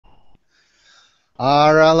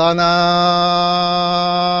Aralana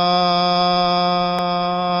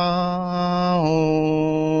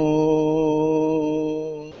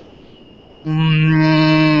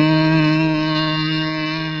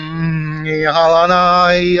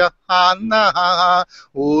Yahalana Yahana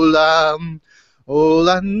Ulam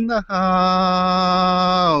Ulana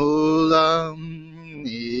Ulam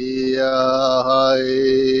Yahyel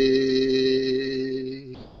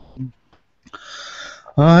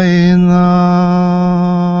Aina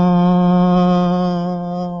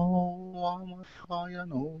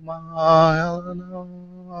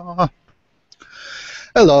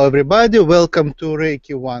Hello everybody, welcome to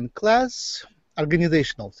Reiki 1 class,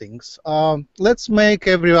 organizational things. Let's make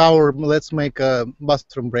every hour, let's make a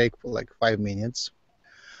bathroom break for like 5 minutes.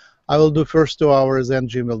 I will do first 2 hours and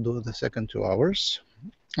Jim will do the second 2 hours.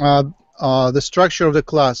 The structure of the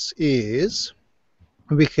class is,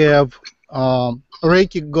 we have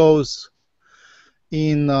Reiki goes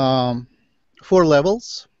in 4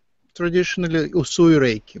 levels, traditionally Usui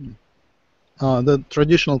Reiki. The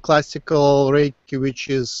traditional classical Reiki, which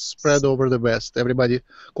is spread over the West, everybody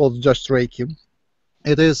calls just Reiki.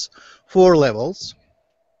 It is 4 levels.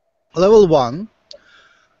 Level 1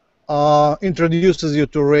 introduces you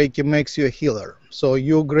to Reiki, makes you a healer. So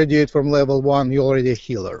you graduate from level 1, you're already a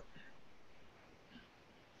healer.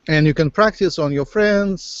 And you can practice on your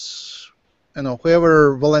friends,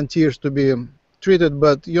 whoever volunteers to be treated,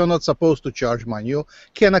 but you're not supposed to charge money. You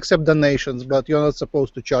can accept donations, but you're not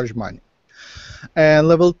supposed to charge money. And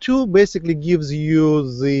level 2 basically gives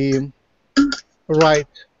you the right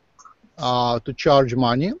to charge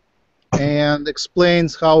money and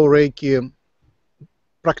explains how Reiki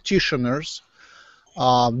practitioners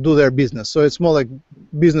do their business. So it's more like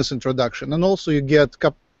business introduction. And also you get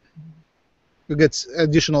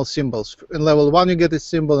additional symbols. In level 1 you get a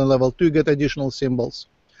symbol, in level 2 you get additional symbols.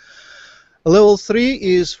 Level 3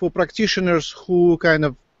 is for practitioners who kind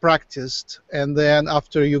of practiced, and then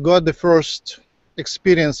after you got the first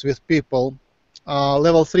experience with people,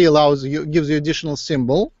 level 3 gives you additional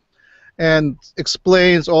symbol and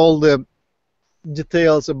explains all the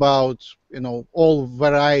details about all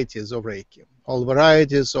varieties of Reiki, all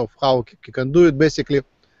varieties of how you can do it. Basically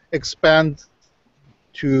expand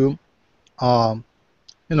to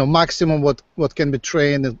maximum what can be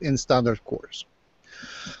trained in standard course.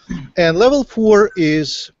 And level 4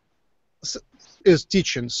 is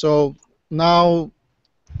teaching. So now,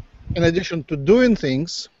 in addition to doing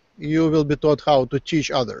things, you will be taught how to teach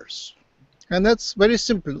others, and that's very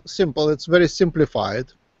simple. It's very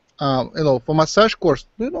simplified. For massage course,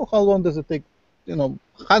 do you know how long does it take?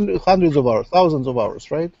 Hundreds of hours, thousands of hours,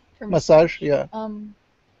 right? For massage, yeah.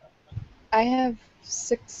 I have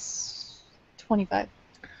 625.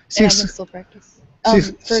 And I can still practice.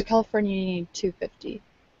 For California, you need 250.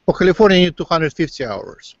 For California, you need 250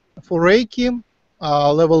 hours. For Reiki,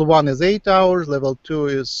 level 1 is 8 hours, level 2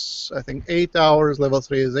 is, I think, 8 hours, level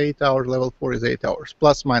 3 is 8 hours, level 4 is 8 hours,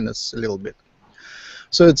 plus minus a little bit.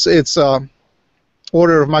 So it's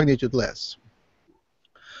order of magnitude less.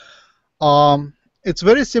 It's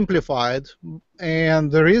very simplified,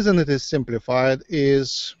 and the reason it is simplified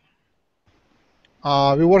is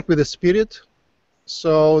we work with the spirit.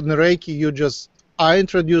 So in Reiki, you just are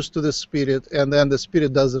introduced to the spirit, and then the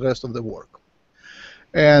spirit does the rest of the work.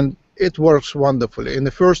 And it works wonderfully. In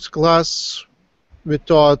the first class, we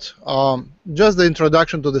taught just the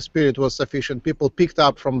introduction to the spirit was sufficient. People picked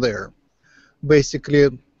up from there. Basically,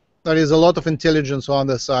 there is a lot of intelligence on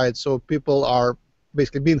the side, so people are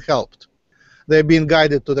basically being helped. They're being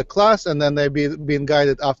guided to the class, and then they're being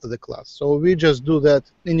guided after the class. So we just do that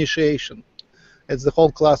initiation. It's the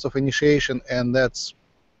whole class of initiation, and that's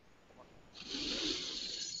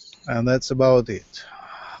about it.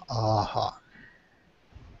 Aha.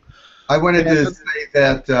 I wanted to say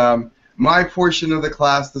that my portion of the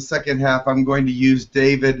class, the second half, I'm going to use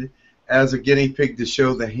David as a guinea pig to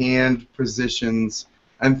show the hand positions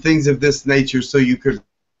and things of this nature, so you could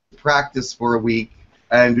practice for a week.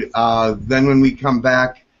 And then when we come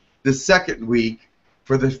back the second week,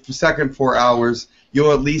 for the second 4 hours,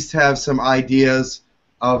 you'll at least have some ideas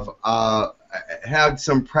of, had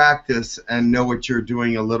some practice and know what you're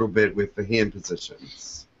doing a little bit with the hand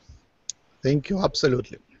positions. Thank you,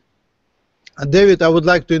 absolutely. David, I would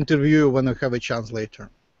like to interview you when I have a chance later.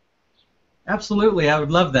 Absolutely, I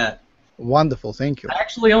would love that. Wonderful, thank you. I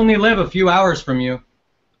actually only live a few hours from you.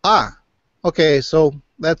 Ah, okay, so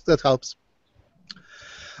that helps.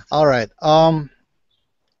 All right.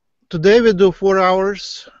 Today we do 4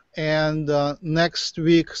 hours, and next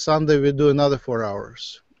week, Sunday, we do another 4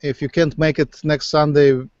 hours. If you can't make it next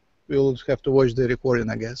Sunday, we'll have to watch the recording,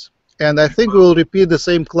 I guess. And I think we'll repeat the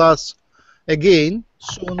same class again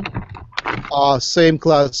soon. Same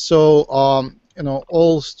class. So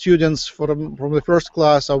all students from the first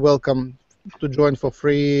class are welcome to join for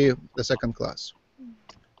free the second class.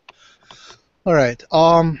 All right.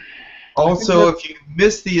 Also, if you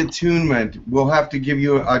miss the attunement, we'll have to give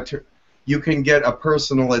you you can get a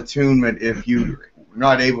personal attunement if you're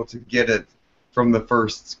not able to get it from the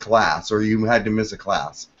first class or you had to miss a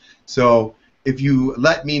class. So if you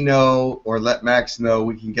let me know or let Max know,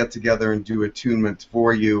 we can get together and do attunements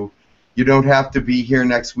for you. You don't have to be here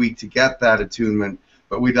next week to get that attunement,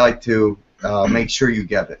 but we'd like to make sure you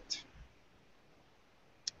get it.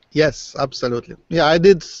 Yes, absolutely. Yeah, I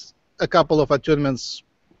did a couple of attunements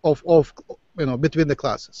between the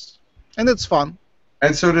classes, and it's fun.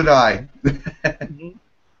 And so did I.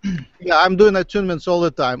 Yeah, I'm doing attunements all the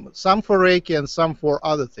time. Some for Reiki and some for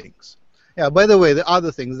other things. Yeah, by the way, the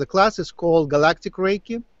other things. The class is called Galactic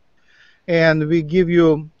Reiki, and we give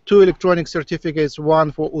you 2 electronic certificates,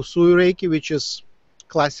 one for Usui Reiki, which is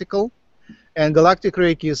classical, and Galactic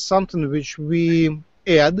Reiki is something which we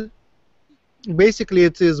add. Basically,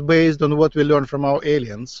 it is based on what we learned from our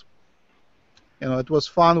aliens. It was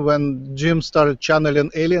fun when Jim started channeling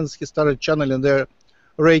aliens. He started channeling their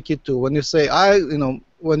Reiki too. When you say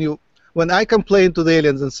when I complain to the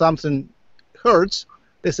aliens and something hurts,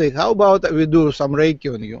 they say, "How about we do some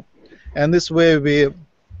Reiki on you?" And this way we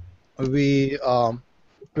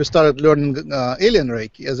started learning alien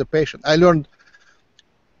Reiki as a patient. I learned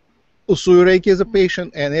Usui Reiki as a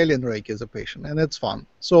patient and alien Reiki as a patient, and it's fun.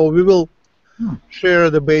 So we will share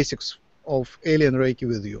the basics of alien Reiki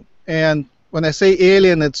with you. And when I say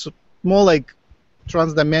alien, it's more like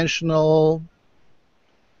transdimensional,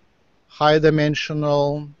 high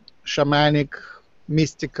dimensional, shamanic,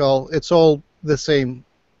 mystical. It's all the same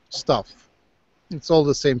stuff. It's all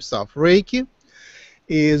the same stuff. Reiki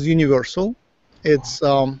is universal. It's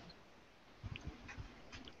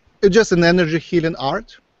just an energy healing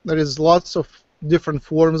art. There is lots of different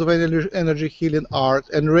forms of energy healing art,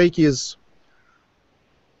 and Reiki is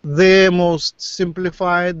the most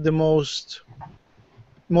simplified, the most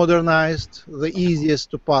modernized, the easiest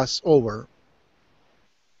to pass over.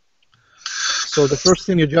 So the first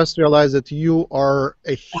thing, you just realize that you are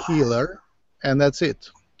a healer, and that's it.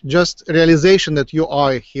 Just realization that you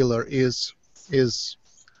are a healer is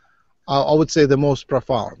I would say, the most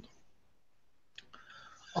profound.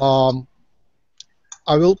 I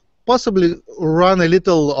will possibly run a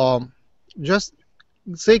little, just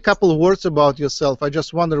say a couple of words about yourself. I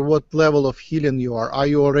just wonder what level of healing you are. Are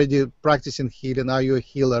you already practicing healing? Are you a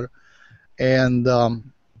healer? And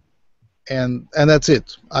that's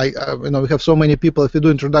it. We have so many people. If we do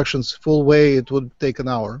introductions full way, it would take an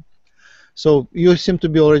hour. So you seem to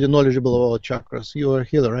be already knowledgeable about chakras. You are a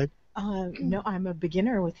healer, right? No, I'm a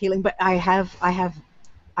beginner with healing, but I have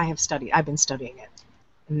studied. I've been studying it.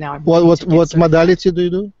 And now I'm what modality do you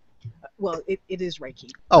do? Well, it is Reiki.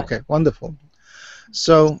 Okay, wonderful.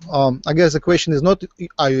 So I guess the question is not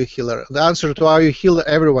are you a healer. The answer to are you a healer,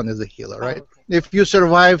 everyone is a healer, right? Oh, okay. If you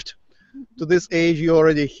survived to this age, you're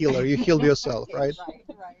already a healer. You healed yourself, right? Right.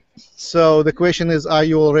 So the question is, are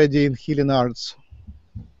you already in healing arts?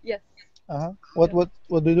 Yes. What do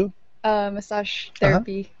you do? Massage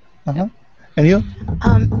therapy. And you?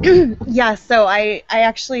 Yeah, so I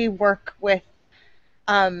actually work with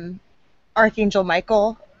Archangel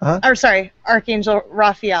Michael, or sorry, Archangel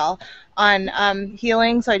Raphael on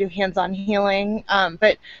healing, so I do hands-on healing,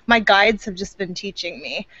 but my guides have just been teaching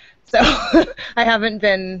me, so I haven't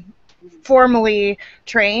been formally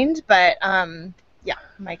trained, but yeah,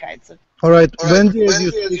 my guides have. All right, when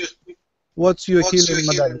did you what's your healing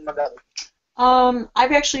modality?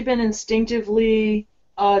 I've actually been instinctively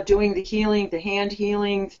doing the healing, the hand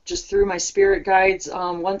healing, just through my spirit guides.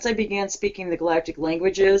 Once I began speaking the galactic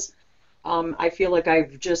languages, I feel like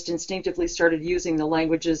I've just instinctively started using the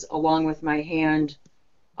languages along with my hand,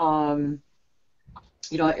 along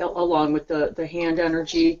with the hand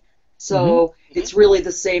energy. So it's really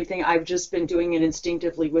the same thing. I've just been doing it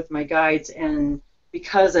instinctively with my guides, and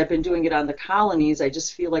because I've been doing it on the colonies, I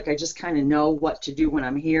just feel like I just kind of know what to do when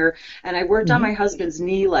I'm here. And I worked on my husband's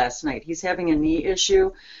knee last night. He's having a knee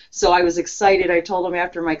issue, so I was excited. I told him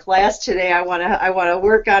after my class today I want to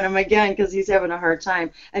work on him again because he's having a hard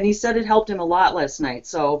time. And he said it helped him a lot last night.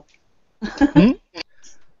 So.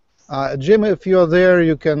 Jim, if you're there,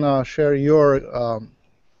 you can share your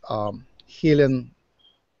healing.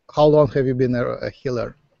 How long have you been a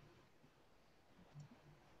healer?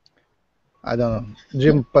 I don't know.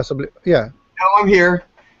 Jim, possibly, yeah. No, I'm here.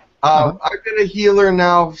 I've been a healer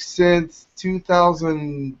now since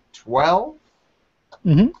 2012.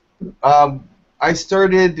 I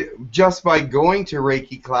started just by going to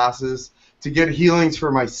Reiki classes to get healings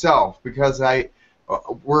for myself because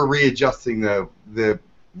we're readjusting the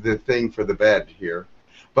thing for the bed here.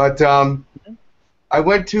 But I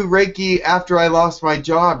went to Reiki after I lost my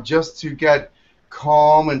job just to get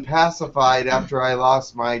calm and pacified after I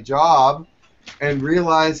lost my job, and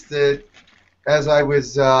realized that as I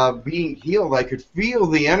was being healed, I could feel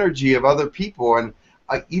the energy of other people, and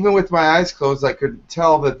even with my eyes closed, I could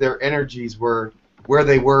tell that their energies were where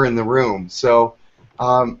they were in the room. So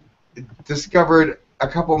discovered a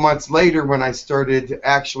couple months later when I started to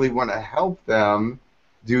actually want to help them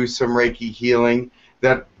do some Reiki healing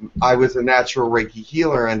that I was a natural Reiki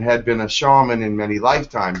healer and had been a shaman in many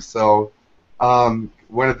lifetimes. So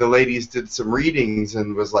one of the ladies did some readings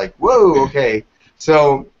and was like, whoa, okay.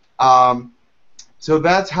 So so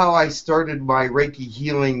that's how I started my Reiki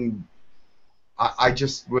healing. I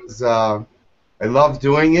just was, I loved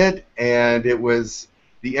doing it, and it was,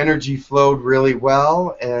 the energy flowed really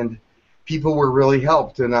well, and people were really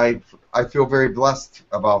helped, and I feel very blessed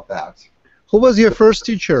about that. Who was your first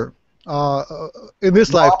teacher in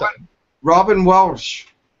this lifetime? Robin Welsh.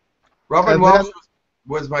 Robin Welsh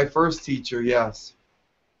was my first teacher, yes.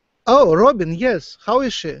 Oh, Robin, yes. How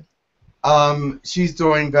is she? She's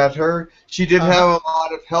doing better. She did have a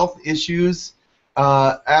lot of health issues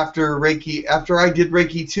after Reiki. After I did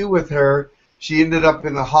Reiki 2 with her, she ended up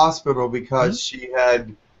in the hospital because she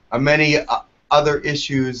had many other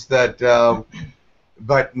issues that,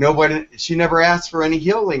 but nobody. She never asked for any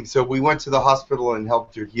healing, so we went to the hospital and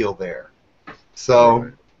helped her heal there.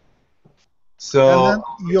 So,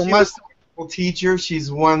 your master teacher.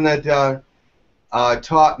 She's one that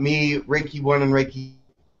taught me Reiki 1 and Reiki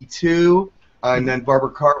 2, and then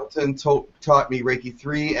Barbara Carlton taught me Reiki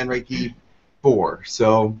 3 and Reiki 4.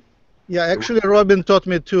 So yeah, actually Robin taught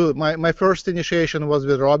me too. My first initiation was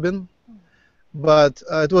with Robin, but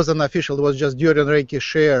it was unofficial. It was just during Reiki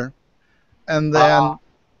share, and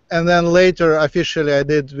then later officially I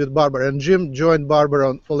did with Barbara, and Jim joined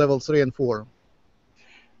Barbara for level 3 and 4.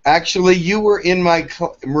 Actually, you were in my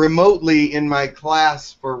remotely in my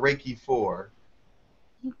class for Reiki 4.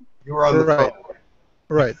 You were on the phone.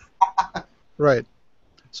 Right. Right.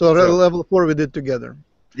 So level 4 we did together.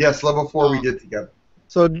 Yes, level 4 we did together.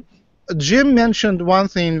 So Jim mentioned one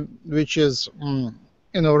thing, which is, you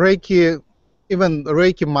know, Reiki, even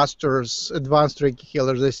Reiki masters, advanced Reiki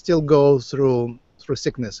healers, they still go through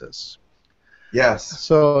sicknesses. Yes.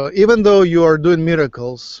 So even though you are doing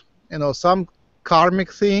miracles, you know, some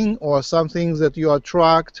karmic thing or some things that you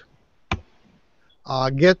attract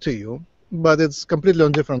get to you, but it's completely on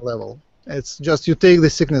a different level. It's just you take the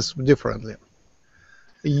sickness differently.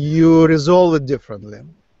 You resolve it differently.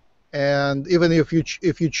 And even if you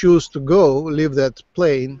choose to leave that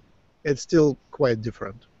plane, it's still quite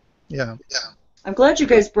different. Yeah. I'm glad you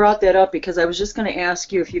guys brought that up, because I was just going to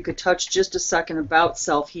ask you if you could touch just a second about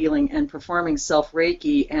self-healing and performing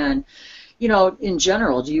self-Reiki, and, you know, in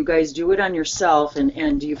general, do you guys do it on yourself,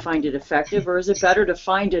 and do you find it effective, or is it better to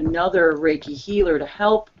find another Reiki healer to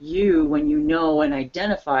help you when you know and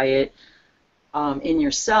identify it in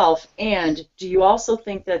yourself? And do you also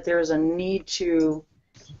think that there's a need to,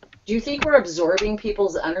 do you think we're absorbing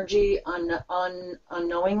people's energy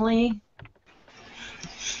unknowingly?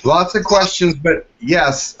 Lots of questions, but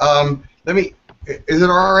yes. Let me. Is it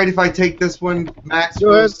all right if I take this one, Max?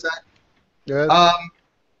 Go ahead. Go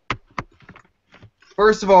ahead.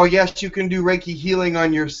 First of all, yes, you can do Reiki healing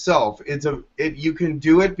on yourself. You can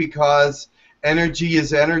do it because energy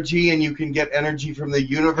is energy, and you can get energy from the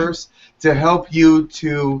universe to help you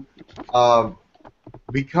to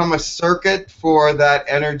become a circuit for that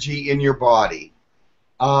energy in your body.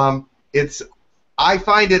 I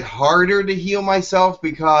find it harder to heal myself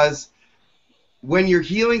because when you're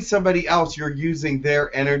healing somebody else, you're using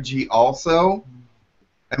their energy also.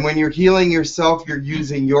 And when you're healing yourself, you're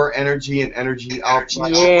using your energy and energy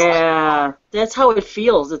outside. Yeah, that's how it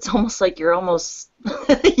feels. It's almost like you're almost,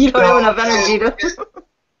 you don't have enough energy to...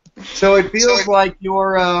 So it feels like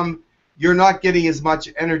you're not getting as much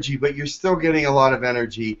energy, but you're still getting a lot of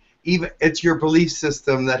energy. Even it's your belief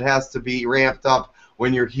system that has to be ramped up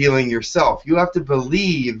when you're healing yourself. You have to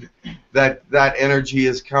believe that that energy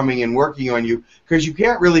is coming and working on you, because you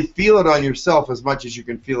can't really feel it on yourself as much as you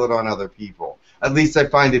can feel it on other people. At least I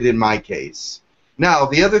find it in my case. Now,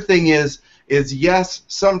 the other thing is yes,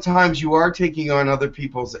 sometimes you are taking on other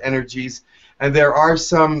people's energies, and there are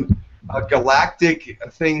some galactic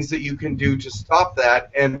things that you can do to stop that.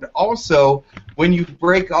 And also, when you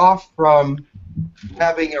break off from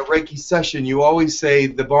having a Reiki session, you always say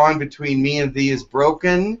the bond between me and thee is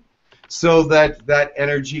broken. so that that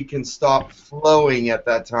energy can stop flowing at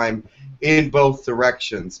that time in both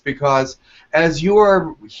directions. Because as you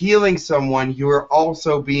are healing someone, you are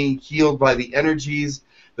also being healed by the energies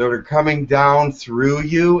that are coming down through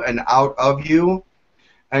you and out of you.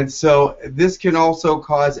 And so this can also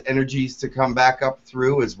cause energies to come back up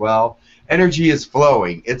through as well. Energy is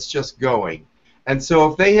flowing, it's just going. And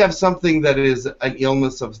so if they have something that is an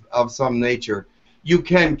illness of some nature, you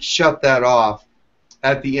can shut that off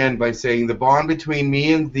at the end by saying, the bond between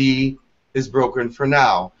me and thee is broken for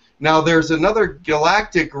now. Now there's another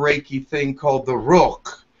galactic Reiki thing called the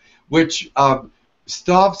Rook, which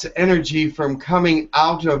stops energy from coming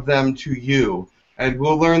out of them to you. And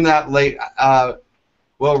we'll learn that later.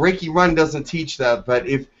 Well, Reiki 1 doesn't teach that, but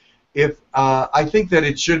if I think that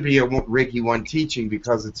it should be a Reiki 1 teaching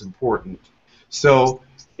because it's important. So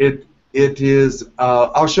it is.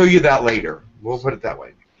 I'll show you that later. We'll put it that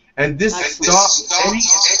way. And this stops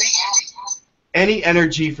any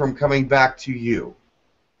energy from coming back to you.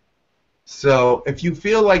 So if you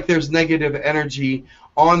feel like there's negative energy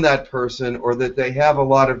on that person or that they have a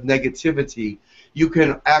lot of negativity, you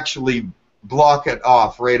can actually block it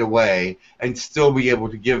off right away and still be able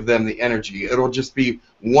to give them the energy. It'll just be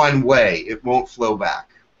one way. It won't flow back.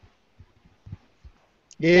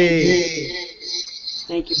 Yay.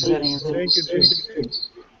 Thank you for that answer. Thank you.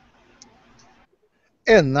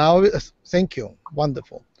 And now, thank you.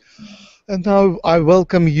 Wonderful. And now I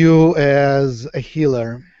welcome you as a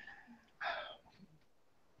healer.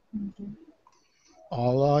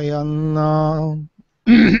 Alayana.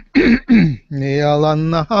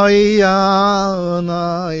 Yalana yana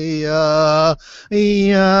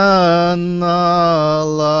yana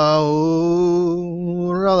lau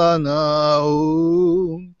ralana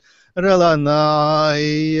ralana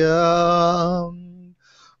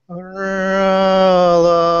ralana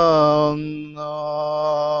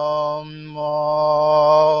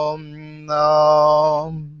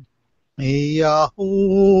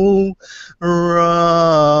Yahoo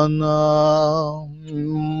Rana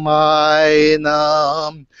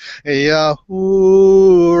Mainam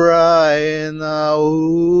Yahoo Raina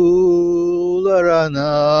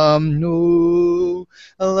Laranam Nu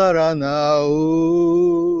Larana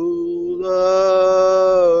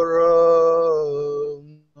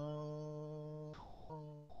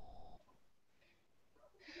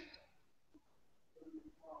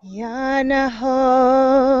Yanaho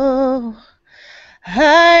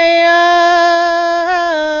Hayam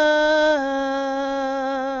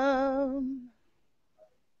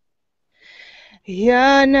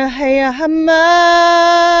Yanahayahama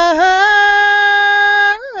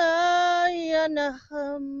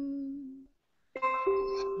Yanaham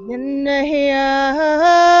Yanahayam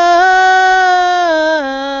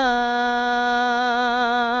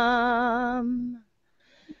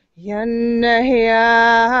Yanahayam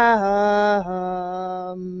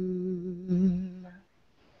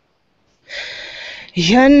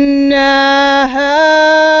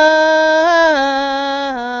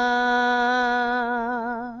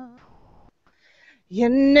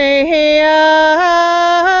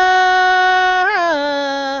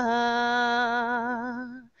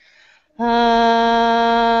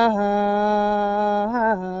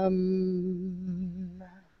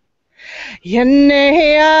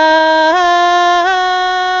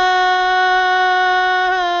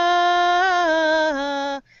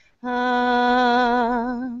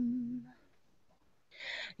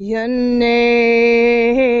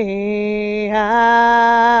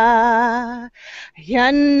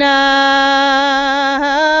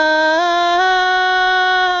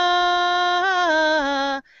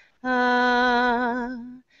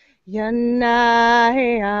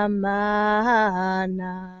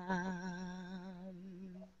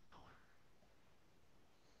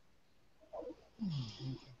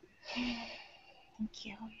Thank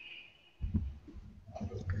you.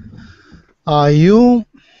 Are you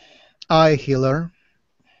a healer?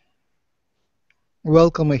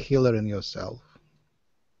 Welcome a healer in yourself.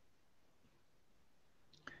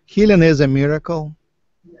 Healing is a miracle.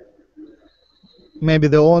 Maybe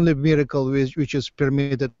the only miracle which is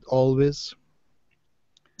permitted always.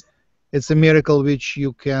 It's a miracle which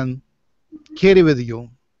you can carry with you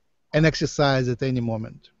and exercise at any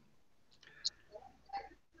moment.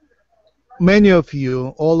 Many of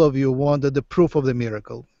you, all of you, wanted the proof of the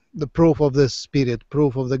miracle, the proof of the Spirit,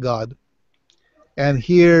 proof of the God. And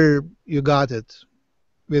here you got it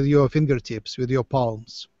with your fingertips, with your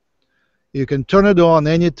palms. You can turn it on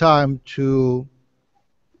anytime to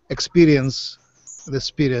experience the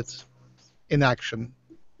Spirit in action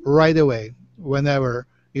right away, whenever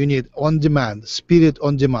you need, on demand, Spirit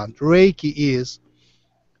on demand. Reiki is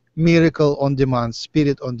miracle on demand,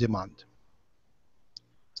 spirit on demand.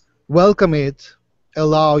 Welcome it,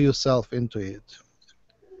 allow yourself into it,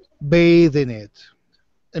 bathe in it,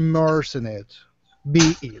 immerse in it,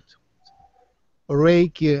 be it.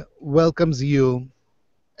 Reiki welcomes you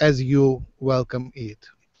as you welcome it.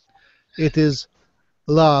 It is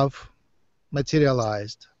love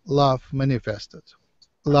materialized, love manifested,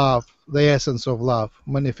 love, the essence of love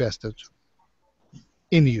manifested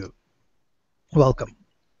in you. Welcome.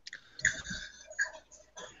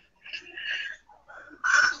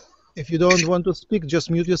 If you don't want to speak, just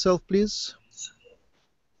mute yourself, please.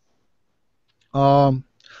 All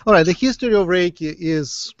right, the history of Reiki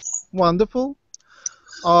is wonderful.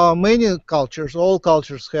 Many cultures, all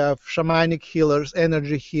cultures have shamanic healers,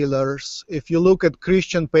 energy healers. If you look at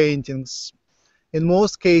Christian paintings, in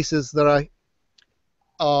most cases there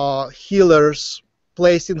are healers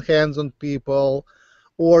placing hands on people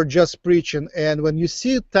or just preaching. And when you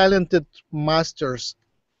see talented masters,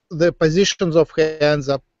 the positions of hands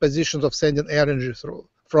are positions of sending energy through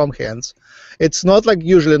from hands. It's not like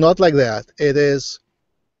usually not like that. It is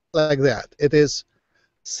like that. It is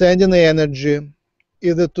sending the energy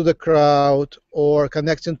either to the crowd or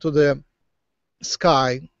connecting to the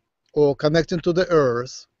sky or connecting to the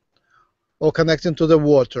earth or connecting to the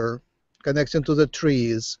water, connecting to the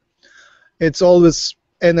trees. It's always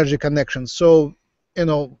energy connection. So, you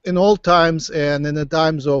know, in all times and in the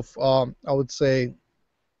times of, I would say,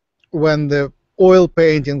 when the oil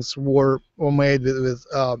paintings were made with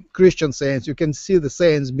Christian saints, you can see the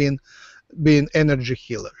saints being energy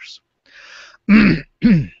healers.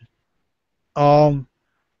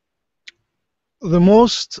 The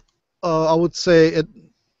most, I would say,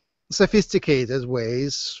 sophisticated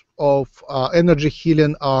ways of energy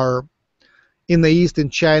healing are in the East, in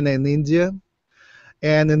China and India.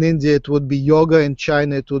 And in India it would be yoga, in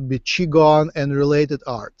China it would be Qigong and related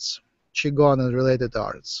arts. Qigong and related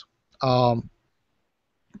arts. Tai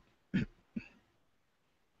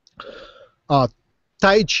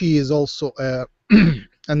Chi is also an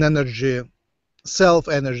energy,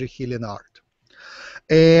 self-energy healing art.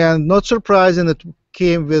 And not surprising, it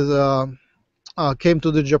came with came to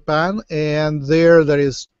the Japan, and there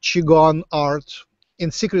is Qigong art in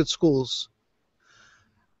secret schools.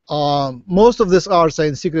 Most of these arts are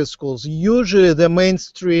in secret schools. Usually the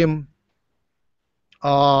mainstream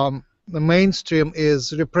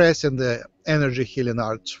is repressing the energy healing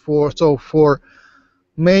arts. For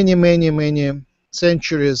many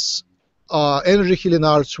centuries, energy healing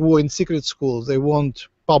arts were in secret schools. They weren't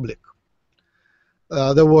public.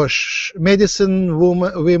 There were medicine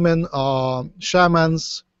women,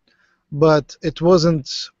 shamans, but it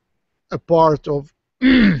wasn't a part of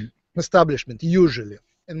establishment usually.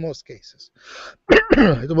 In most cases,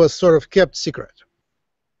 it was sort of kept secret.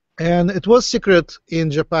 And it was secret in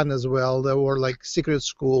Japan as well. There were like secret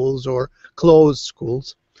schools or closed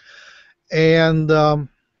schools. And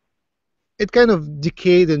it kind of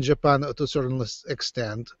decayed in Japan to a certain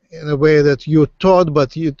extent in a way that you taught,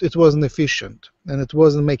 but it wasn't efficient and it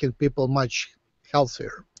wasn't making people much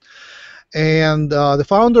healthier. And the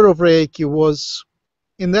founder of Reiki was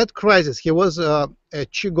in that crisis. He was a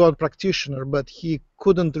Qigong practitioner, but he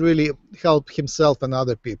couldn't really help himself and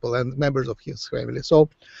other people and members of his family. So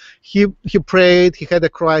he prayed. He had a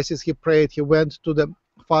crisis. He prayed. He went to the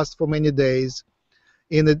fast for many days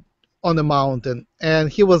on a mountain, and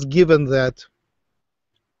he was given that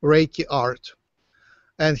Reiki art.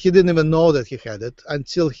 And he didn't even know that he had it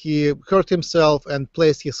until he hurt himself and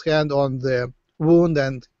placed his hand on the wound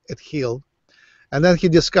and it healed. And then he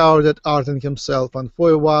discovered that art in himself, and for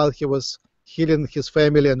a while he was healing his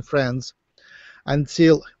family and friends and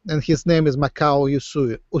his name is Mikao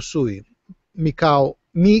Usui. Mikao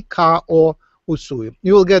Usui.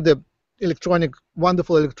 You will get the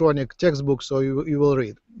wonderful electronic textbook, so you will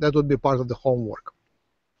read. That would be part of the homework.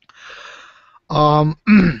 And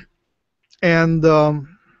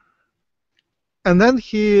then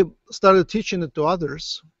he started teaching it to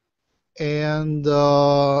others, and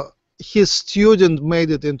his student made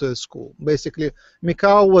it into a school. Basically,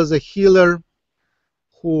 Mikao was a healer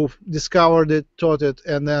who discovered it, taught it,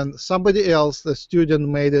 and then somebody else, the student,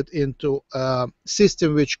 made it into a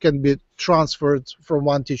system which can be transferred from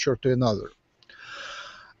one teacher to another.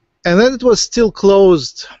 And then it was still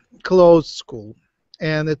closed school,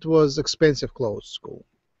 and it was expensive closed school.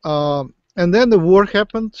 And then the war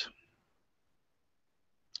happened,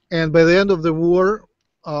 and by the end of the war,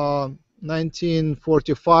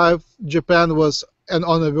 1945, Japan was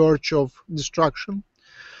on the verge of destruction,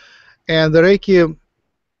 and the Reiki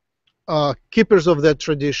keepers of that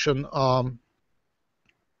tradition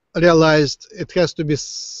realized it has to be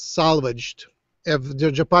salvaged if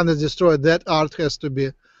Japan is destroyed, that art has to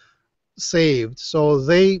be saved. So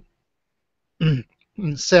they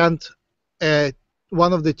sent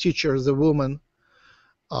one of the teachers, a woman,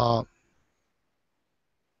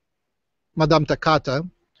 Madame Takata,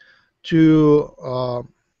 to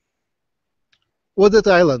what's that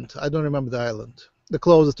island? I don't remember the island. The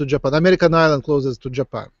closest to Japan. American island closest to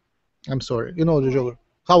Japan. I'm sorry. You know the Hawaii.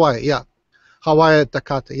 Hawaii, yeah. Hawaii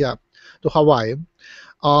Takata, yeah. To Hawaii.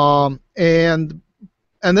 And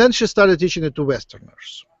then she started teaching it to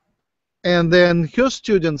Westerners. And then her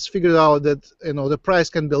students figured out that the price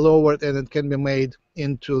can be lowered and it can be made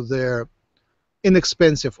into their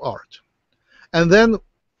inexpensive art. And then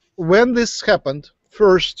when this happened,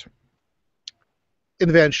 first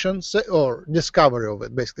invention or discovery of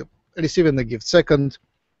it, basically receiving the gift. Second,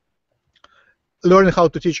 learning how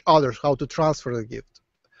to teach others how to transfer the gift.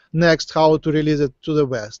 Next, how to release it to the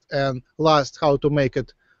West. And last, how to make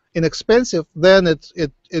it inexpensive. Then it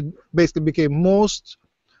basically became most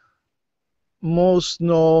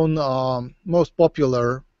known, most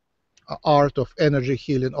popular art of energy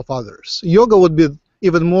healing of others. Yoga would be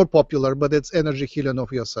even more popular, but it's energy healing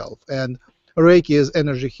of yourself. And Reiki is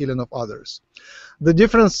energy healing of others. The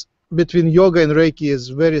difference between yoga and Reiki is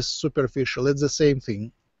very superficial. It's the same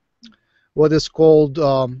thing. What is called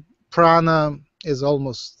prana is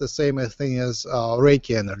almost the same thing as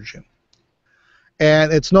Reiki energy.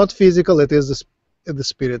 And it's not physical, it is the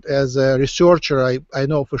spirit. As a researcher, I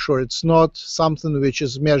know for sure it's not something which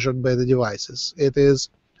is measured by the devices. It is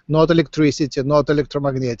not electricity, not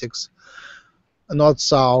electromagnetics, not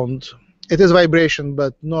sound. It is vibration,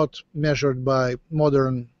 but not measured by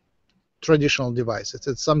modern traditional devices.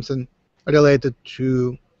 It's something related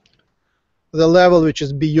to the level which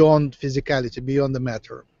is beyond physicality, beyond the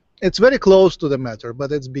matter. It's very close to the matter,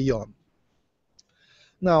 but it's beyond.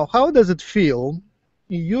 Now, how does it feel?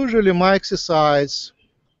 Usually my exercise,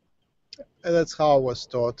 and that's how I was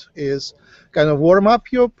taught, is kind of warm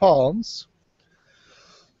up your palms,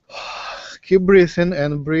 keep breathing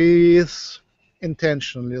and breathe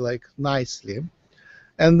intentionally, like nicely,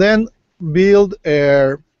 and then build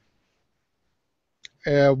a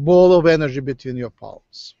ball of energy between your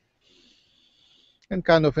palms and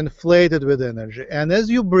kind of inflate it with energy. And as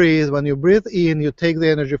you breathe, when you breathe in, you take the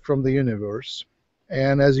energy from the universe,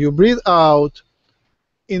 and as you breathe out,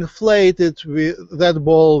 inflate it with that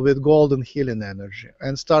ball with golden healing energy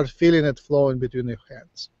and start feeling it flowing between your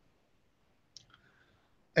hands.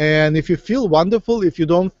 And if you feel wonderful, if you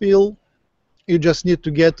don't feel, you just need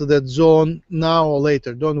to get to that zone now or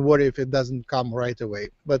later. Don't worry if it doesn't come right away,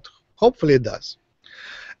 but hopefully it does.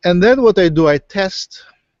 And then what I do, I test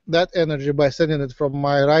that energy by sending it from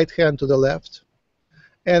my right hand to the left.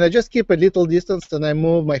 And I just keep a little distance, and I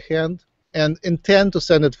move my hand and intend to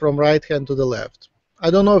send it from right hand to the left. I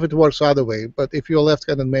don't know if it works the other way, but if you're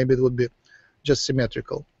left-handed, maybe it would be just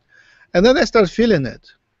symmetrical. And then I start feeling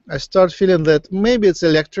it. I start feeling that maybe it's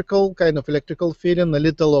electrical, kind of electrical feeling, a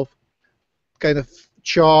little of kind of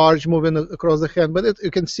charge moving across the hand, but you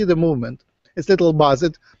can see the movement. It's a little buzz.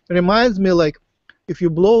 It reminds me like if you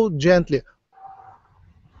blow gently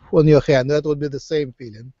on your hand, that would be the same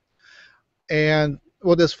feeling. And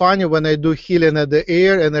what is funny, when I do healing at the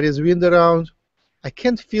air and there is wind around, I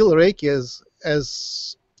can't feel Reiki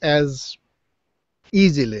as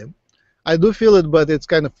easily. I do feel it, but it's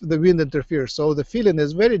kind of the wind interferes. So the feeling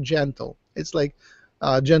is very gentle. It's like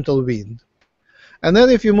gentle wind. And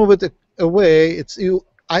then if you move it away,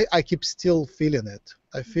 I keep still feeling it.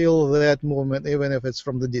 I feel that movement even if it's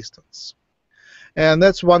from the distance. And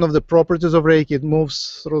that's one of the properties of Reiki. It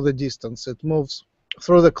moves through the distance. It moves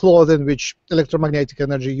through the clothing, which electromagnetic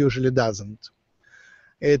energy usually doesn't.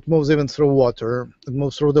 It moves even through water. It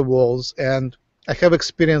moves through the walls. And I have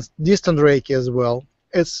experienced distant Reiki as well.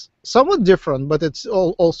 It's somewhat different, but it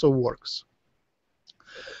also works.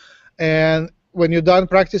 And when you're done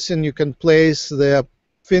practicing, you can place the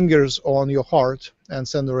fingers on your heart and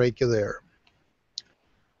send the Reiki there.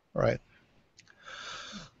 Right.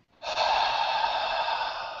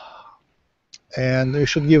 And you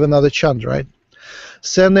should give another chant, right?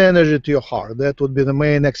 Send the energy to your heart. That would be the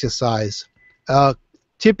main exercise.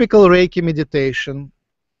 Typical Reiki meditation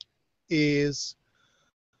is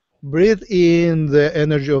breathe in the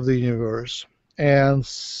energy of the universe, and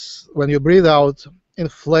when you breathe out,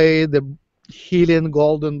 inflate the healing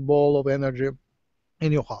golden ball of energy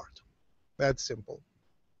in your heart. That's simple.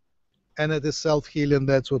 And it is self-healing.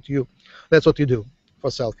 That's what you do for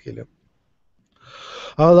self-healing.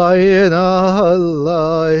 Alayna,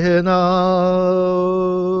 alayna,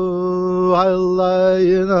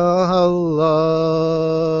 alayna, alayna,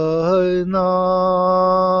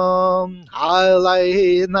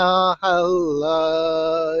 Alaina, Alaina,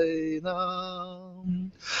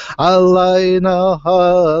 Alaina,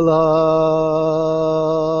 Alaina,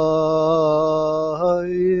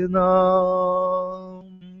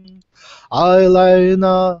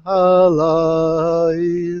 Alaina, Alaina,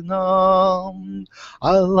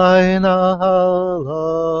 Alaina,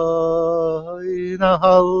 Alaina,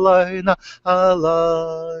 Alaina,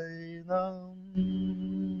 Alaina.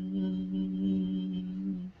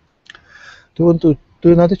 Do you want to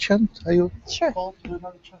do another chant? Are you Sure. called to do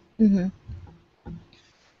another chant? Mm-hmm.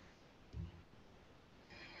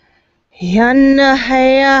 Yana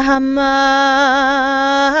haya hama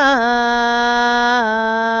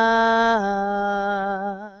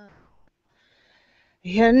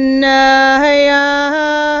Yana haya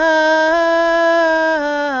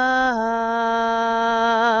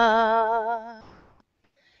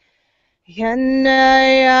Yana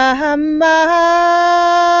haya hama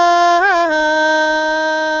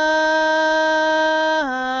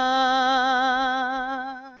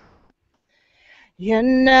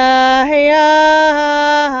Yanaya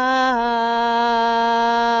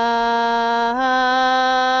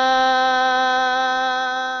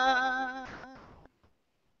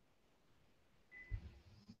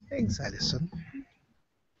Thanks, Alison.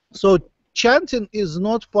 So chanting is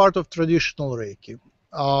not part of traditional Reiki.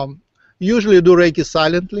 Usually you do Reiki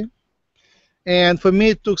silently. And for me,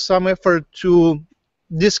 it took some effort to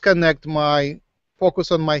disconnect my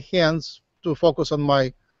focus on my hands to focus on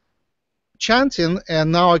my chanting.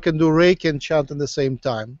 And now I can do Reiki and chant at the same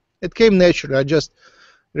time. It came naturally. I just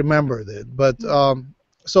remembered it. But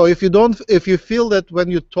so if you feel that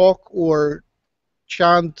when you talk or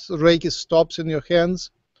chant, Reiki stops in your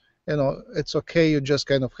hands, it's okay. You just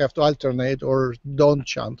kind of have to alternate or don't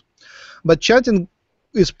chant. But chanting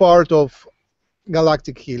is part of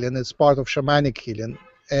galactic healing. It's part of shamanic healing,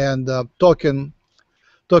 and talking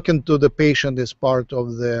to the patient is part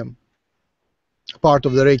of the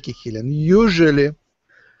Reiki healing. Usually,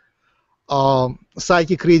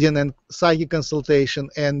 psychic reading and psychic consultation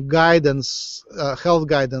and guidance, health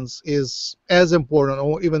guidance, is as important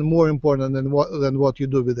or even more important than what you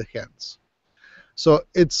do with the hands. So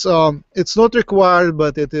it's not required,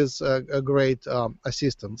 but it is a great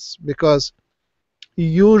assistance, because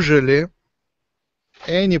usually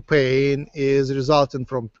any pain is resulting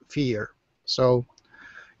from fear. So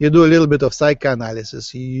you do a little bit of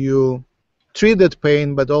psychoanalysis. You treat that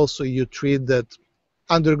pain, but also you treat that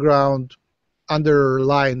underlying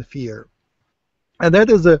fear. And that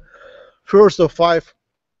is the first of 5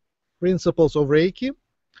 principles of Reiki.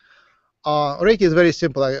 Reiki is very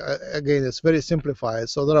simple. Again, it's very simplified.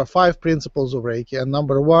 So there are 5 principles of Reiki, and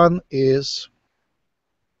number 1 is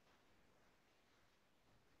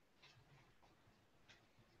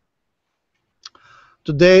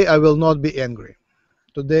today I will not be angry.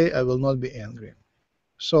 Today I will not be angry.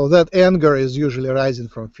 So that anger is usually arising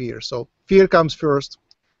from fear. So fear comes first,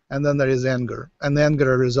 and then there is anger, and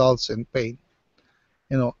anger results in pain.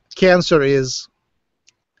 Cancer is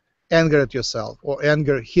anger at yourself, or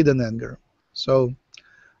hidden anger. So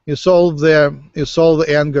you solve the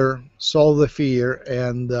anger, solve the fear,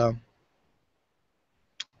 and then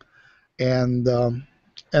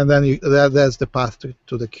that's the path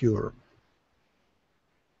to the cure.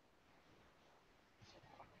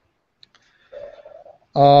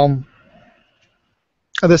 And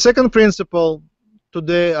the second principle,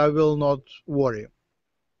 today I will not worry.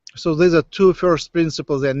 So these are 2 first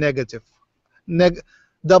principles. They're negative,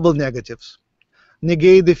 double negatives.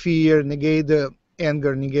 Negate the fear, negate the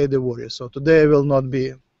anger, negate the worry. So today I will not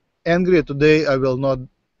be angry. Today I will not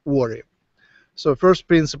worry. So first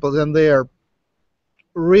principles, and they are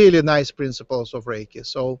really nice principles of Reiki.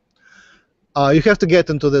 So you have to get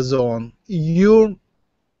into the zone. You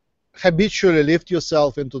habitually lift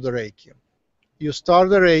yourself into the Reiki. You start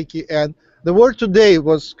the Reiki, and the word today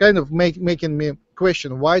was kind of making me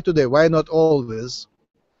question, why today? Why not always?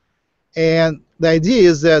 And the idea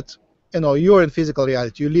is that you're in physical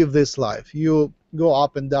reality. You live this life. You go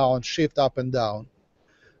up and down, shift up and down.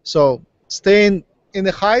 So staying in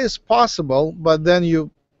the highest possible, but then you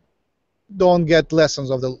don't get lessons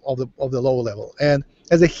of the low level. And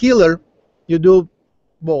as a healer, you do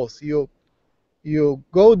both. You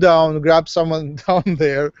go down, grab someone down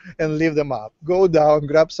there, and lift them up. Go down,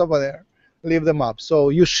 grab someone there, lift them up. So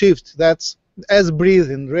you shift. That's as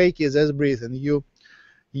breathing. Reiki is as breathing.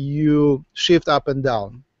 You shift up and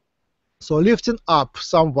down. So lifting up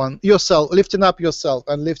lifting up yourself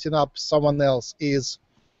and lifting up someone else is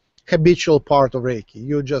habitual part of Reiki.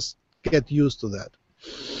 You just get used to that.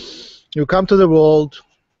 You come to the world,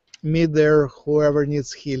 meet there whoever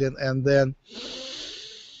needs healing, and then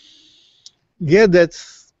get that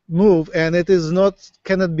move, and it is not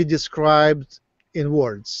cannot be described in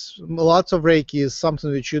words. Lots of Reiki is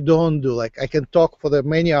something which you don't do. Like I can talk for the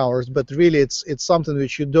many hours, but really it's something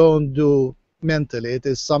which you don't do mentally. It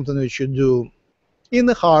is something which you do in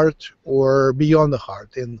the heart or beyond the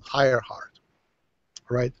heart, in higher heart,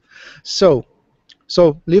 right? So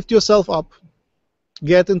lift yourself up,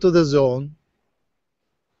 get into the zone,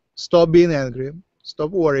 stop being angry,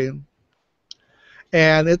 stop worrying.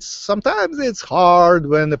 And sometimes it's hard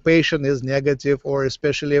when the patient is negative, or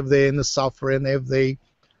especially if they're in the suffering,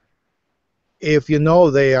 if you know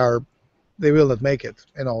they will not make it.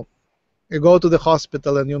 You go to the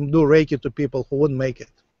hospital and you do Reiki to people who wouldn't make it.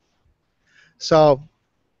 So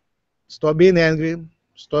stop being angry,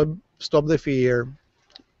 stop the fear,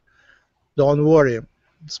 don't worry,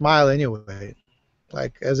 smile anyway.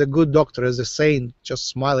 Like as a good doctor, as a saint, just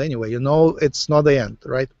smile anyway. It's not the end,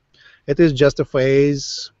 right? It is just a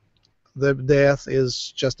phase. The death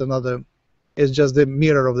is just the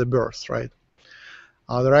mirror of the birth, right?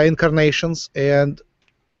 There are incarnations, and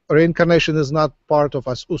reincarnation is not part of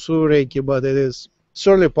Usu Reiki, but it is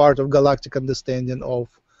certainly part of galactic understanding, of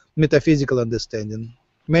metaphysical understanding.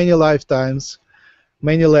 Many lifetimes,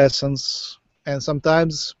 many lessons, and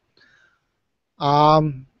sometimes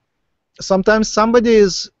somebody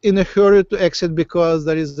is in a hurry to exit because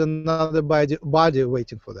there is another body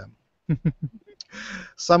waiting for them.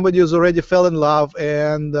 Somebody who's already fell in love,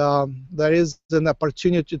 and there is an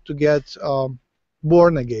opportunity to get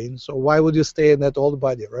born again. So why would you stay in that old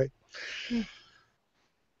body, right?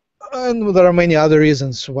 And there are many other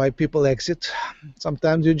reasons why people exit.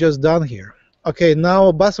 Sometimes you're just done here. Okay, now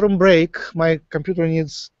a bathroom break. My computer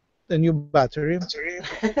needs a new battery. Okay.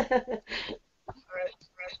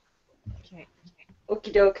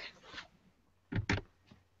 Okie doke.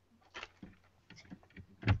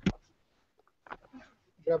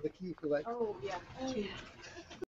 Grab the key if you like. Oh yeah.